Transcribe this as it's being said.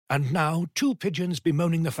And now, two pigeons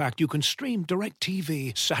bemoaning the fact you can stream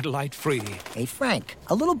DirecTV satellite-free. Hey, Frank,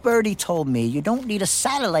 a little birdie told me you don't need a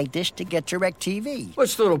satellite dish to get DirecTV.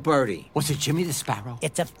 What's little birdie? Was it Jimmy the Sparrow?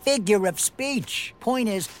 It's a figure of speech. Point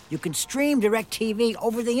is, you can stream DirecTV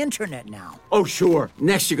over the internet now. Oh, sure.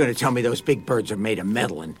 Next you're going to tell me those big birds are made of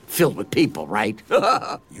metal and filled with people, right?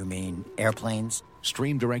 You mean airplanes?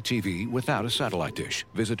 Stream DirecTV without a satellite dish.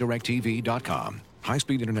 Visit DirecTV.com.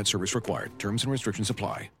 High-speed internet service required. Terms and restrictions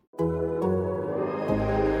apply.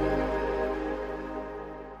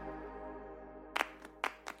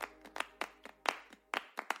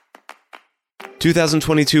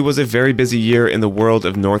 2022 was a very busy year in the world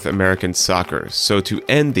of North American soccer, so to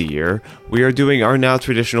end the year, we are doing our now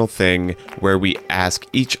traditional thing where we ask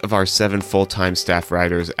each of our 7 full-time staff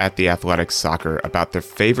writers at The Athletic Soccer about their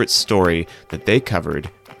favorite story that they covered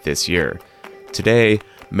this year. Today,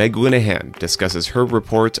 Meg Linehan discusses her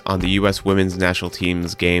report on the U.S. women's national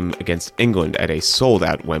team's game against England at a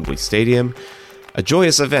sold-out Wembley Stadium, a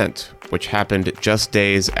joyous event which happened just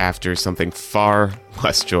days after something far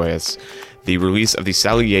less joyous, the release of the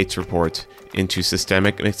Sally Yates report into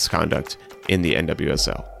systemic misconduct in the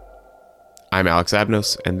NWSL. I'm Alex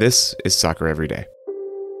Abnos, and this is Soccer Every Day.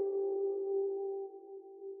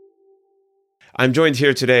 I'm joined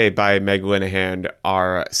here today by Meg Linehan,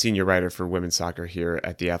 our senior writer for women's soccer here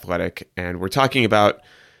at The Athletic, and we're talking about,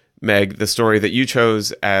 Meg, the story that you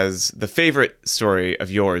chose as the favorite story of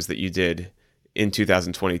yours that you did in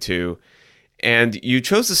 2022. And you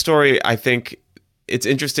chose the story, I think, it's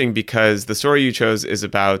interesting because the story you chose is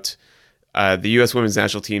about the U.S. women's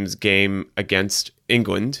national team's game against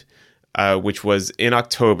England, which was in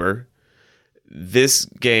October. This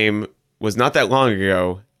game was not that long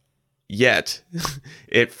ago, yet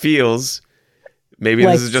it feels, maybe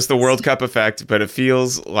this is just the World Cup effect, but it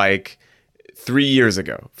feels like 3 years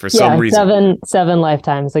ago for some reason. Seven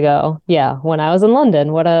lifetimes ago. Yeah, when I was in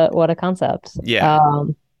London. What a concept. Yeah.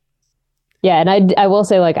 Yeah, and I will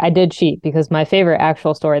say, like, I did cheat because my favorite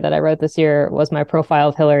actual story that I wrote this year was my profile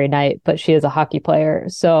of Hilary Knight, but she is a hockey player.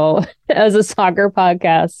 So as a soccer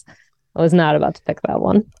podcast, I was not about to pick that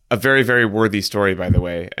one. A very, very worthy story, by the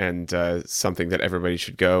way, and something that everybody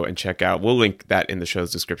should go and check out. We'll link that in the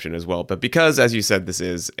show's description as well. But because, as you said, this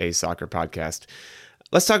is a soccer podcast,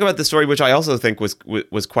 let's talk about the story, which I also think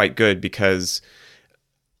was quite good because,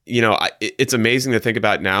 you know, it's amazing to think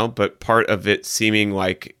about now, but part of it seeming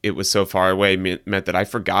like it was so far away meant that I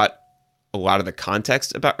forgot a lot of the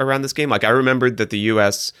context around this game. Like, I remembered that the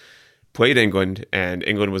U.S. played England, and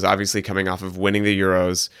England was obviously coming off of winning the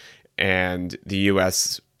Euros, and the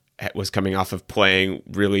U.S. was coming off of playing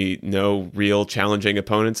really no real challenging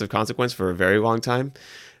opponents of consequence for a very long time.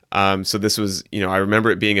 So this was, you know, I remember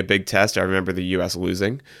it being a big test. I remember the U.S.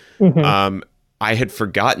 losing. Mm-hmm. I had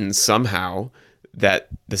forgotten somehow that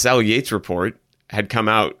the Sally Yates report had come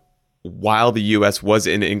out while the U.S. was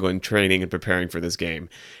in England training and preparing for this game.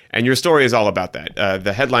 And your story is all about that.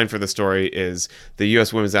 The headline for the story is the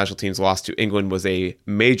U.S. women's national team's loss to England was a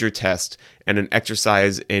major test and an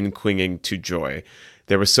exercise in clinging to joy.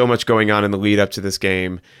 There was so much going on in the lead up to this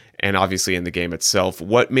game and obviously in the game itself.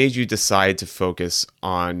 What made you decide to focus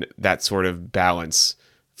on that sort of balance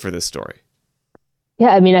for this story?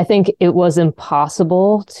 Yeah, I mean, I think it was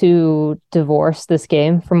impossible to divorce this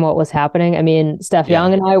game from what was happening. I mean, Steph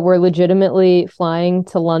Young and I were legitimately flying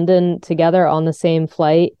to London together on the same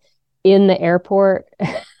flight in the airport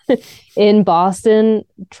in Boston,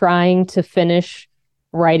 trying to finish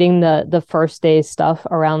writing the first day's stuff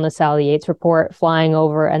around the Sally Yates report, flying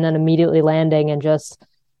over and then immediately landing and just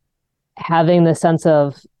having the sense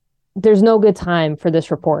of there's no good time for this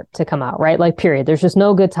report to come out, right? Like, period. There's just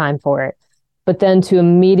no good time for it. But then to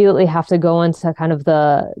immediately have to go into kind of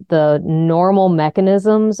the normal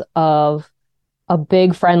mechanisms of a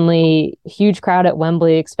big, friendly, huge crowd at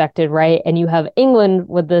Wembley expected, right? And you have England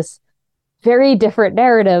with this very different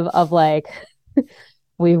narrative of like,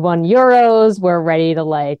 we've won Euros, we're ready to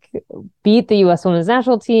like beat the U.S. women's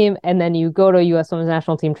national team. And then you go to U.S. women's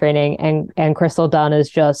national team training and Crystal Dunn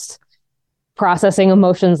is just processing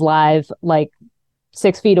emotions live, like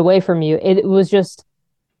 6 feet away from you. It was just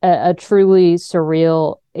a truly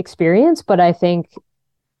surreal experience, but I think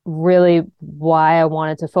really why I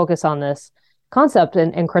wanted to focus on this concept,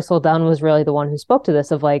 and Crystal Dunn was really the one who spoke to this,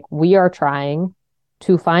 of like, we are trying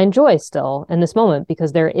to find joy still in this moment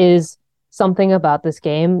because there is something about this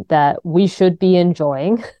game that we should be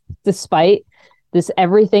enjoying despite this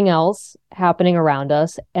everything else happening around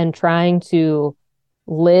us, and trying to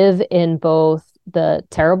live in both the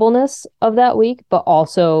terribleness of that week, but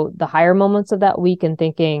also the higher moments of that week, and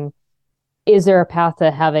thinking, is there a path to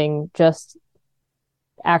having just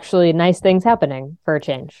actually nice things happening for a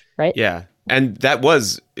change, right? Yeah. And that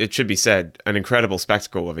was, it should be said, an incredible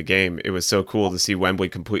spectacle of a game. It was so cool to see Wembley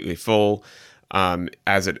completely full,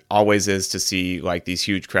 as it always is to see like these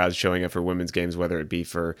huge crowds showing up for women's games, whether it be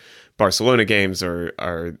for Barcelona games or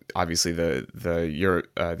obviously the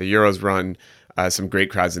Euros run, some great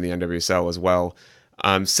crowds in the NWSL as well.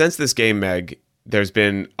 Since this game, Meg, there's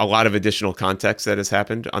been a lot of additional context that has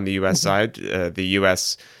happened on the U.S. side. The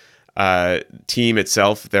U.S. Team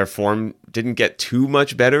itself, their form didn't get too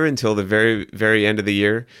much better until the very, very end of the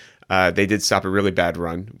year. They did stop a really bad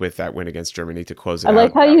run with that win against Germany to close it out. I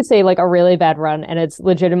like how you say like a really bad run, and it's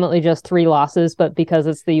legitimately just 3 losses, but because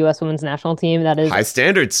it's the U.S. women's national team, that is high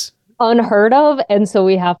standards. Unheard of, and so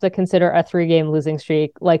we have to consider a 3-game losing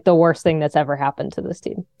streak like the worst thing that's ever happened to this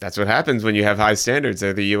team. That's what happens when you have high standards.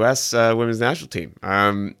 They're the U.S. Women's national team.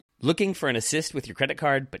 Looking for an assist with your credit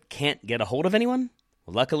card but can't get a hold of anyone?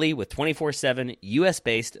 Well, luckily, with 24/7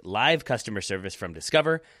 U.S.-based live customer service from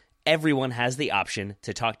Discover, everyone has the option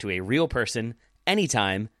to talk to a real person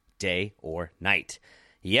anytime, day or night.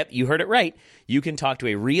 Yep, you heard it right. You can talk to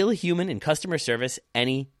a real human in customer service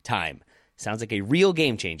anytime. Sounds like a real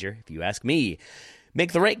game changer, if you ask me.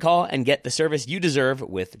 Make the right call and get the service you deserve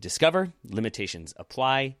with Discover. Limitations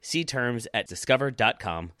apply. See terms at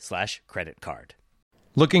discover.com/creditcard.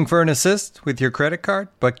 Looking for an assist with your credit card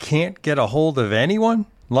but can't get a hold of anyone?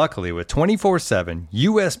 Luckily, with 24/7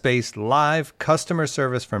 U.S.-based live customer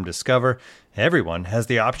service from Discover, everyone has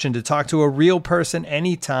the option to talk to a real person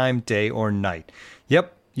anytime, day or night.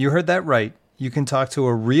 Yep, you heard that right. You can talk to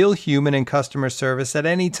a real human in customer service at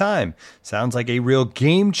any time. Sounds like a real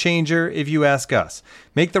game changer if you ask us.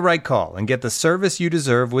 Make the right call and get the service you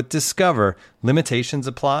deserve with Discover. Limitations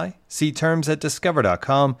apply. See terms at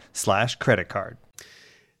discover.com/creditcard.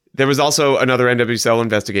 There was also another NWSL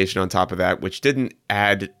investigation on top of that, which didn't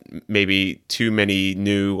add maybe too many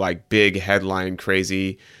new, like big headline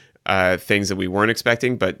crazy things that we weren't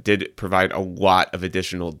expecting, but did provide a lot of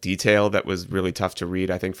additional detail that was really tough to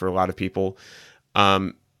read, I think, for a lot of people.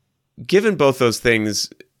 Given both those things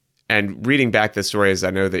and reading back the story as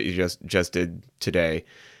I know that you just did today,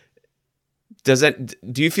 do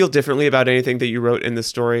you feel differently about anything that you wrote in this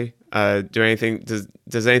story? Does anything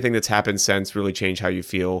that's happened since really change how you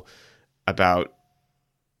feel about,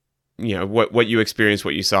 you know, what you experienced,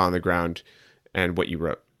 what you saw on the ground, and what you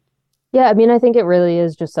wrote? Yeah, I mean, I think it really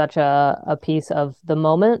is just such a piece of the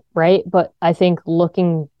moment, right? But I think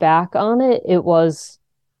looking back on it, it was,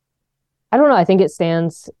 I don't know, I think it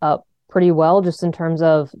stands up pretty well just in terms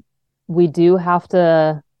of we do have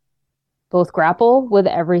to both grapple with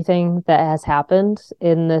everything that has happened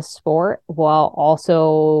in this sport while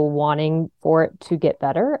also wanting for it to get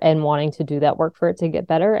better and wanting to do that work for it to get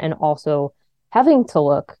better and also having to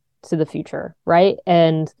look to the future, right?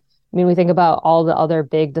 And I mean, we think about all the other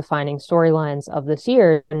big defining storylines of this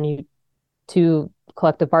year and two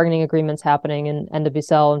collective bargaining agreements happening in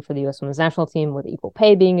NWSL and for the U.S. Women's National Team with equal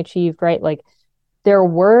pay being achieved, right? Like there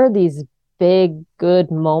were these big,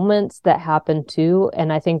 good moments that happened too.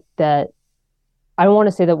 And I think that I don't want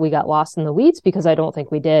to say that we got lost in the weeds because I don't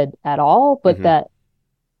think we did at all, but that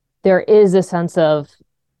there is a sense of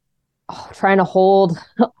trying to hold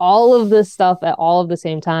all of this stuff at all of the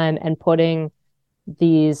same time and putting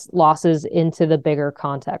these losses into the bigger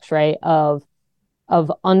context, right? Of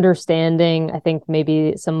understanding, I think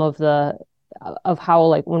maybe some of the of how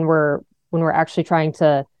like when we're actually trying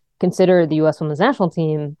to consider the U.S. Women's National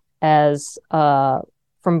Team as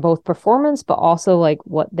from both performance but also like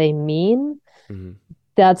what they mean.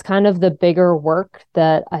 That's kind of the bigger work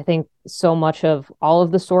that I think so much of all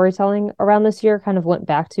of the storytelling around this year kind of went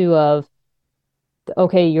back to of,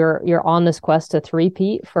 okay, you're on this quest to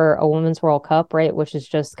three-peat for a Women's World Cup, right? Which is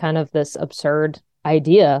just kind of this absurd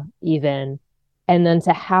idea even. And then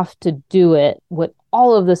to have to do it with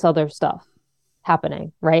all of this other stuff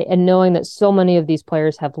happening, right? And knowing that so many of these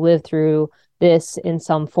players have lived through this in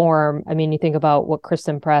some form. I mean, you think about what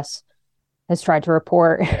Kristen Press has tried to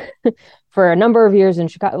report for a number of years in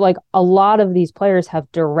Chicago. Like a lot of these players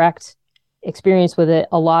have direct experience with it.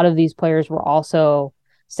 A lot of these players were also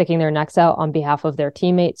sticking their necks out on behalf of their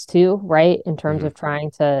teammates too, right? In terms of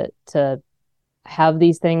trying to have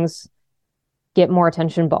these things get more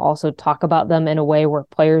attention, but also talk about them in a way where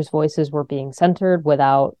players' voices were being centered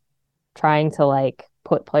without trying to like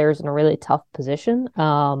put players in a really tough position.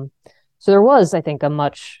 So there was, I think, a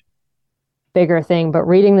much bigger thing, but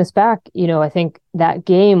reading this back, you know, I think that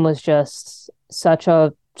game was just such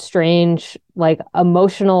a strange, like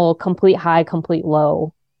emotional, complete high, complete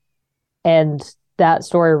low. And that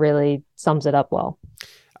story really sums it up well.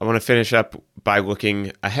 I want to finish up by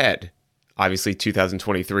looking ahead. Obviously,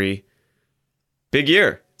 2023, Big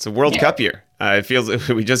year. It's a World Cup year. It feels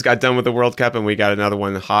we just got done with the World Cup and we got another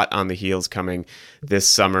one hot on the heels coming this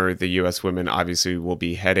summer. The U.S. women obviously will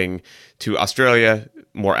be heading to Australia,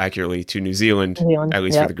 more accurately to New Zealand, at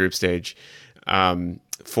least for the group stage,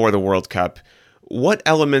 for the World Cup. What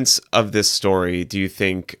elements of this story do you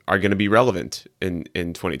think are going to be relevant in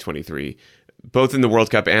 2023, both in the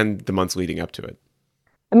World Cup and the months leading up to it?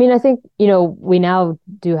 I mean, I think, we now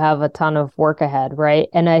do have a ton of work ahead, right?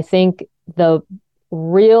 And I think the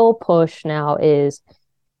real push now is,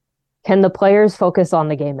 can the players focus on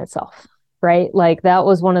the game itself, right? Like that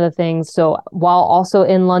was one of the things. So while also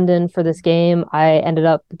in London for this game, I ended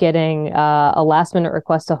up getting a last minute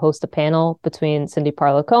request to host a panel between Cindy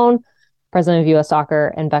Parlow-Cone, president of U.S.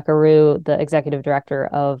 Soccer, and Becca Rue, the executive director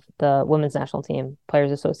of the Women's National Team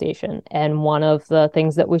Players Association. And one of the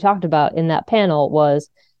things that we talked about in that panel was,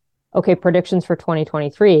 okay, predictions for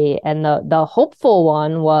 2023. And the hopeful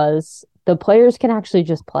one was the players can actually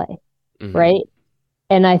just play, right?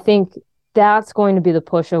 And I think that's going to be the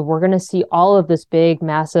push of, we're going to see all of this big,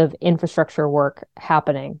 massive infrastructure work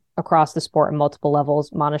happening across the sport in multiple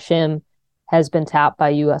levels. Mana Shim has been tapped by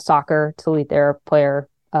U.S. Soccer to lead their player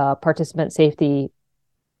participant safety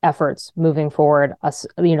efforts moving forward.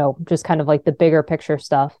 Just kind of like the bigger picture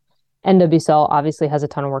stuff. NWSL obviously has a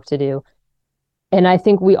ton of work to do. And I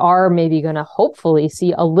think we are maybe going to hopefully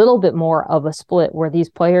see a little bit more of a split where these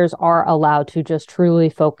players are allowed to just truly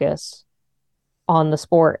focus on the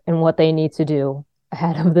sport and what they need to do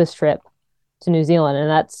ahead of this trip to New Zealand.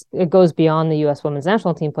 And it goes beyond the U.S. Women's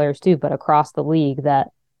National Team players too, but across the league, that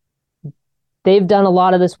they've done a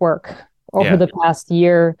lot of this work over the past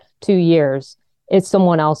year, 2 years. It's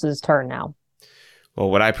someone else's turn now. Well,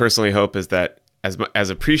 what I personally hope is that as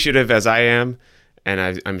appreciative as I am,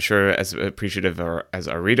 and I'm sure as appreciative as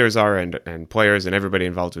our readers are and players and everybody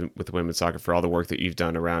involved with women's soccer for all the work that you've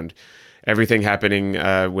done around everything happening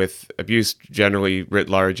with abuse generally writ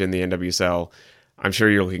large in the NWSL, I'm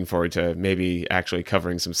sure you're looking forward to maybe actually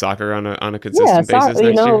covering some soccer on a consistent basis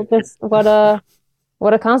next year.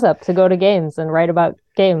 What a concept to go to games and write about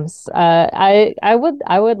games. I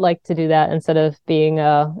would like to do that instead of being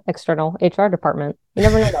a external HR department. You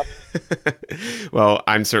never know. Well,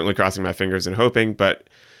 I'm certainly crossing my fingers and hoping, but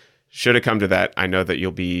should it come to that, I know that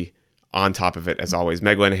you'll be on top of it as always.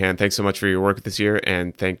 Meg Linehan, thanks so much for your work this year,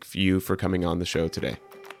 and thank you for coming on the show today.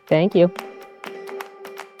 Thank you.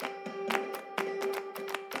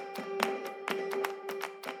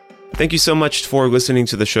 Thank you so much for listening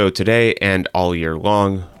to the show today and all year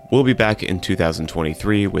long. We'll be back in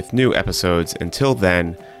 2023 with new episodes. Until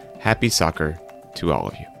then, happy soccer to all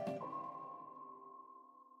of you.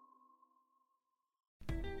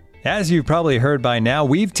 As you've probably heard by now,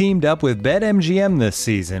 we've teamed up with BetMGM this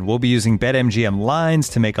season. We'll be using BetMGM lines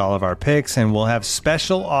to make all of our picks, and we'll have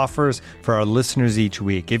special offers for our listeners each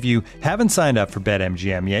week. If you haven't signed up for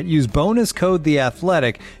BetMGM yet, use bonus code The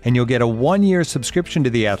Athletic, and you'll get a 1-year subscription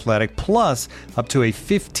to The Athletic, plus up to a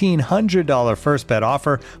 $1,500 first bet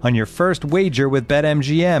offer on your first wager with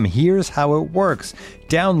BetMGM. Here's how it works.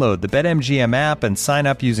 Download the BetMGM app and sign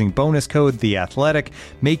up using bonus code The Athletic.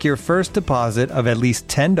 Make your first deposit of at least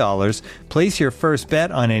 $10. Place your first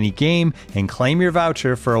bet on any game and claim your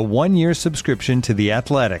voucher for a 1-year subscription to The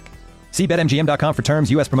Athletic. See BetMGM.com for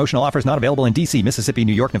terms. U.S. promotional offers not available in D.C., Mississippi,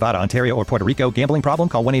 New York, Nevada, Ontario, or Puerto Rico. Gambling problem?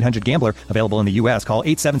 Call 1-800-GAMBLER. Available in the U.S. Call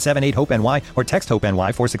 877-8-HOPE-NY or text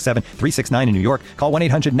HOPE-NY 467-369 in New York. Call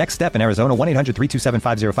 1-800-NEXT-STEP in Arizona.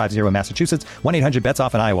 1-800-327-5050 in Massachusetts.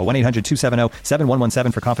 1-800-BETS-OFF in Iowa.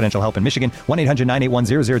 1-800-270-7117 for confidential help in Michigan.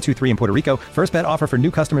 1-800-981-0023 in Puerto Rico. First bet offer for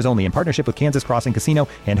new customers only in partnership with Kansas Crossing Casino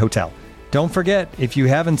and Hotel. Don't forget, if you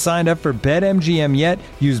haven't signed up for BetMGM yet,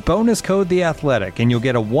 use bonus code The Athletic, and you'll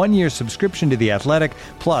get a 1-year subscription to The Athletic,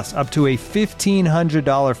 plus up to a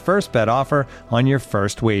 $1,500 first bet offer on your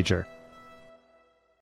first wager.